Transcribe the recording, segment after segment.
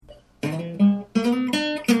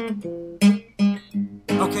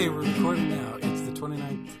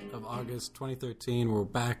August 2013. We're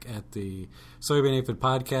back at the Soybean Aphid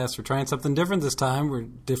podcast. We're trying something different this time. We're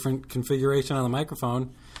different configuration on the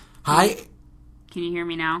microphone. Hi. Can you hear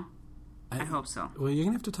me now? I hope so. Well, you're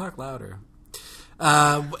going to have to talk louder.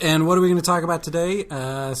 And what are we going to talk about today?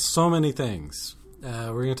 So many things.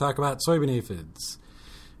 We're going to talk about soybean aphids.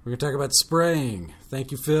 We're going to talk about spraying. Thank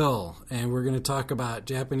you, Phil. And we're going to talk about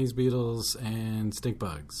Japanese beetles and stink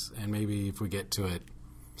bugs. And maybe, if we get to it,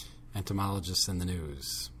 entomologists in the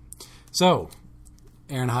news. So,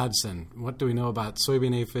 Aaron Hodgson, what do we know about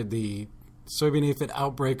soybean aphid, the soybean aphid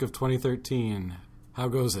outbreak of 2013? How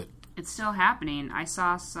goes it? It's still happening. I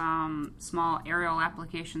saw some small aerial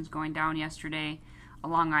applications going down yesterday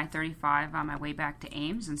along I-35 on my way back to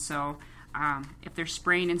Ames. And so if they're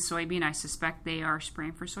spraying in soybean, I suspect they are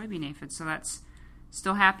spraying for soybean aphids. So that's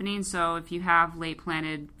still happening. So if you have late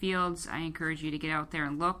planted fields, I encourage you to get out there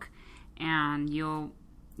and look. And you'll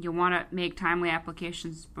want to make timely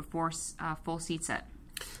applications before full seed set.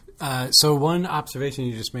 So one observation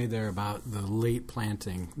you just made there about the late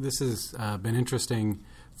planting, this has been interesting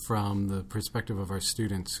from the perspective of our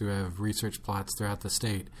students who have research plots throughout the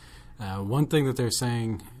state. One thing that they're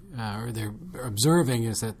saying, or they're observing,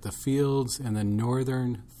 is that the fields in the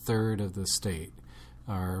northern third of the state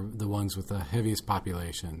are the ones with the heaviest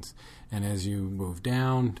populations. And as you move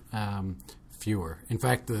down, fewer. In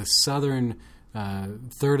fact, the southern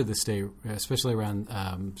third of the state, especially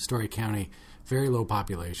around Story County, very low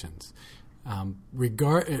populations.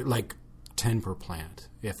 Like 10 per plant,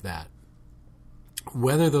 if that.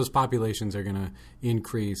 Whether those populations are going to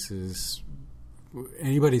increase is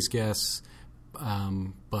anybody's guess,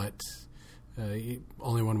 but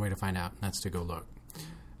only one way to find out, and that's to go look.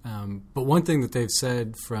 But one thing that they've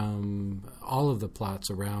said from all of the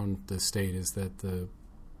plots around the state is that the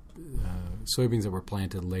soybeans that were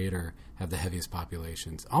planted later have the heaviest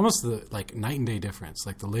populations. Almost like night and day difference.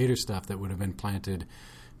 Like the later stuff that would have been planted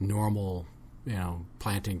normal,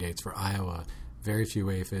 planting dates for Iowa, very few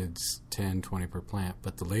aphids, 10, 20 per plant.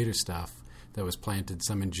 But the later stuff that was planted,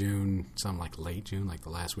 some in June, some like late June, like the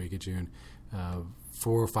last week of June, 400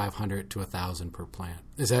 or 500 to 1,000 per plant.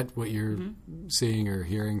 Is that what you're seeing or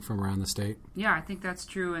hearing from around the state? Yeah, I think that's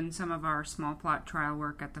true in some of our small plot trial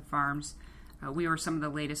work at the farms. We were some of the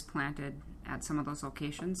latest planted at some of those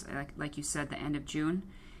locations, like you said, the end of June.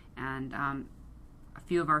 And a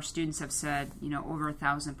few of our students have said, over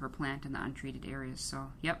 1,000 per plant in the untreated areas.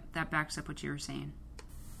 So, yep, that backs up what you were saying.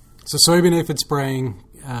 So soybean aphid spraying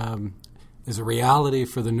is a reality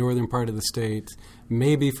for the northern part of the state,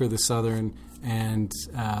 maybe for the southern, and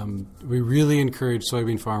we really encourage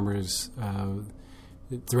soybean farmers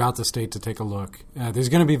throughout the state to take a look. There's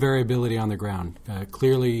going to be variability on the ground.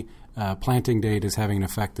 Clearly, planting date is having an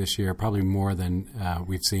effect this year, probably more than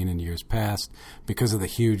we've seen in years past because of the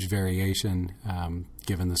huge variation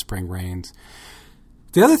given the spring rains.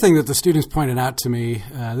 The other thing that the students pointed out to me,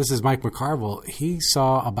 this is Mike McCarville, he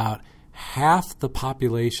saw about half the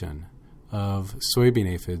population of soybean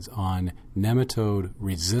aphids on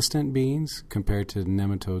nematode-resistant beans compared to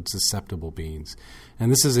nematode-susceptible beans. And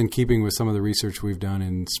this is in keeping with some of the research we've done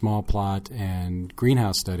in small plot and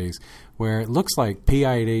greenhouse studies, where it looks like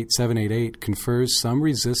P-I-8788 confers some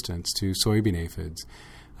resistance to soybean aphids.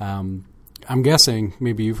 I'm guessing,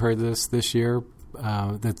 maybe you've heard this year,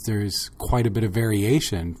 that there's quite a bit of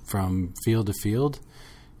variation from field to field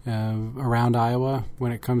around Iowa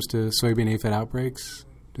when it comes to soybean aphid outbreaks.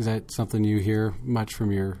 Is that something you hear much from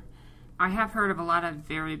your... I have heard of a lot of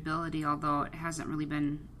variability, although it hasn't really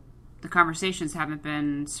been... The conversations haven't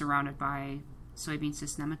been surrounded by soybean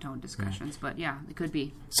cyst nematode discussions, but yeah, it could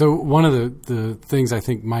be. So one of the things I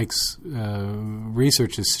think Mike's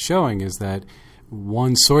research is showing is that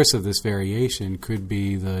one source of this variation could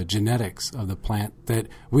be the genetics of the plant that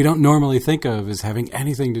we don't normally think of as having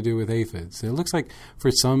anything to do with aphids. It looks like for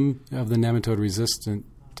some of the nematode-resistant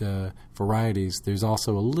varieties, there's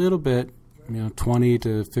also a little bit, 20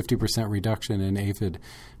 to 50% reduction in aphid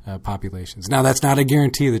populations. Now, that's not a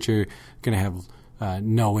guarantee that you're going to have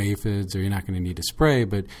no aphids or you're not going to need to spray,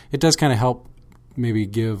 but it does kind of help maybe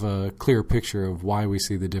give a clear picture of why we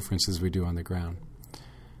see the differences we do on the ground.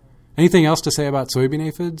 Anything else to say about soybean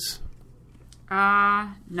aphids?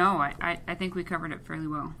 No, I think we covered it fairly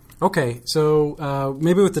well. Okay, so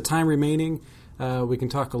maybe with the time remaining, we can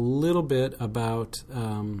talk a little bit about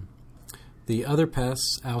the other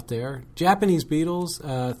pests out there. Japanese beetles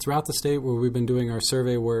throughout the state where we've been doing our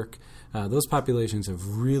survey work, those populations have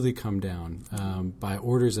really come down by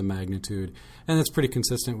orders of magnitude, and that's pretty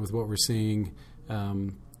consistent with what we're seeing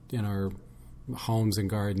in our homes and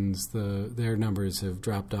gardens. Their numbers have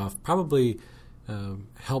dropped off, probably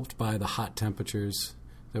helped by the hot temperatures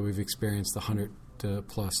that we've experienced, the 100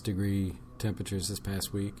 plus degree temperatures this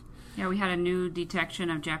past week. Yeah, we had a new detection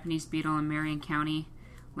of Japanese beetle in Marion County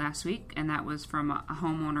last week, and that was from a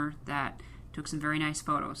homeowner that took some very nice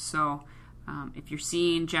photos. So if you're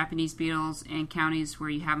seeing Japanese beetles in counties where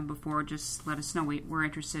you haven't before, just let us know. We're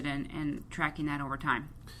interested in tracking that over time.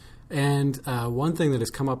 And one thing that has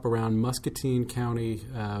come up around Muscatine County,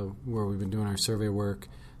 where we've been doing our survey work,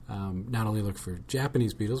 not only look for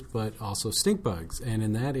Japanese beetles, but also stink bugs. And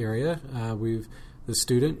in that area, the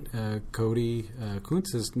student, Cody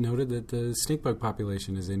Kuntz, has noted that the stink bug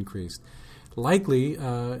population has increased, likely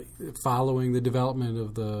following the development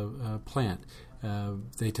of the plant.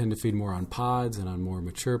 They tend to feed more on pods and on more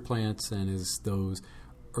mature plants, and as those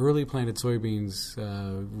early planted soybeans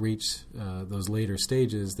reach those later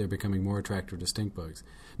stages, they're becoming more attractive to stink bugs.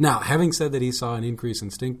 Now, having said that he saw an increase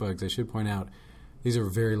in stink bugs, I should point out these are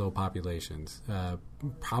very low populations.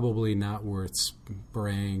 Probably not worth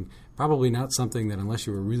spraying. Probably not something that, unless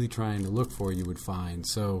you were really trying to look for, you would find.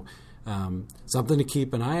 So something to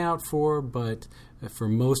keep an eye out for, but for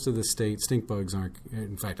most of the state, stink bugs aren't,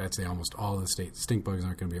 in fact, I'd say almost all of the states, stink bugs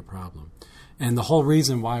aren't going to be a problem. And the whole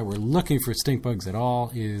reason why we're looking for stink bugs at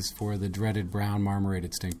all is for the dreaded brown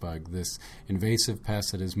marmorated stink bug, this invasive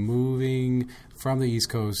pest that is moving from the East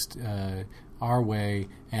Coast our way,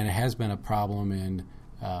 and it has been a problem in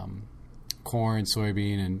corn,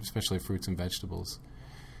 soybean, and especially fruits and vegetables.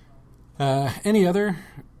 Any other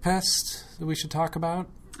pests that we should talk about?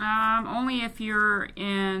 Only if you're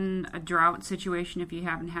in a drought situation, if you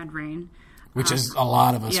haven't had rain. Which is a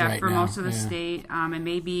lot of us right now. Yeah, for most of the state. It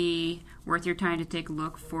may be worth your time to take a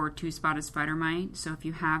look for two-spotted spider mite. So if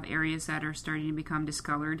you have areas that are starting to become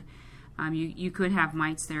discolored, you could have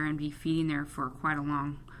mites there and be feeding there for quite a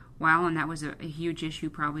long while, and that was a huge issue,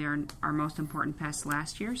 probably our most important pest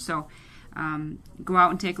last year. So go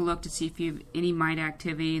out and take a look to see if you have any mite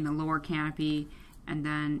activity in the lower canopy, and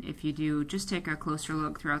then if you do, just take a closer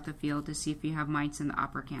look throughout the field to see if you have mites in the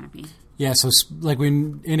upper canopy. Yeah, so like we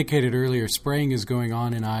indicated earlier, spraying is going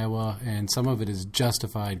on in Iowa, and some of it is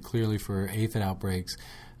justified clearly for aphid outbreaks.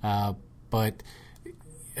 But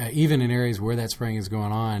even in areas where that spraying is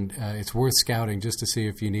going on, it's worth scouting just to see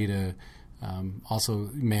if you need to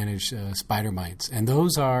also manage spider mites. And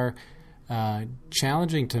those are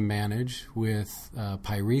challenging to manage with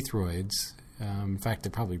pyrethroids. In fact,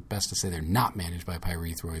 they're probably best to say they're not managed by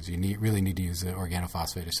pyrethroids. You really need to use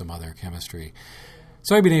organophosphate or some other chemistry.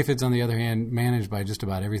 Soybean aphids, on the other hand, managed by just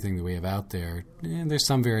about everything that we have out there. And there's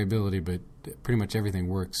some variability, but pretty much everything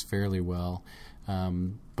works fairly well.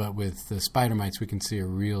 But with the spider mites, we can see a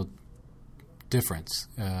real difference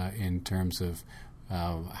in terms of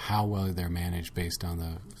how well they're managed based on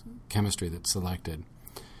the chemistry that's selected.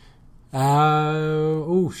 Look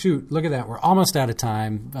at that. We're almost out of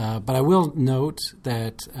time. But I will note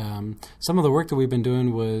that some of the work that we've been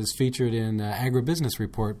doing was featured in Agribusiness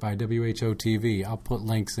Report by WHO TV. I'll put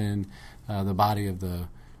links in the body of the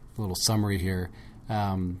little summary here.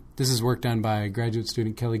 This is work done by graduate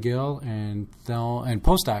student Kelly Gill and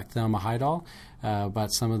postdoc Thelma Heidel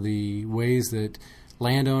about some of the ways that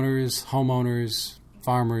landowners, homeowners,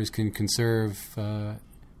 farmers can conserve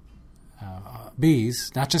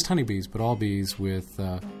bees, not just honeybees, but all bees with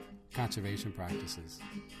conservation practices.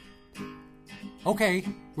 Okay,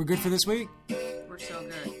 we're good for this week? We're so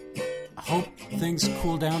good. I hope things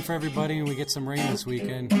cool down for everybody and we get some rain this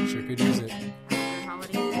weekend. Sure could use it.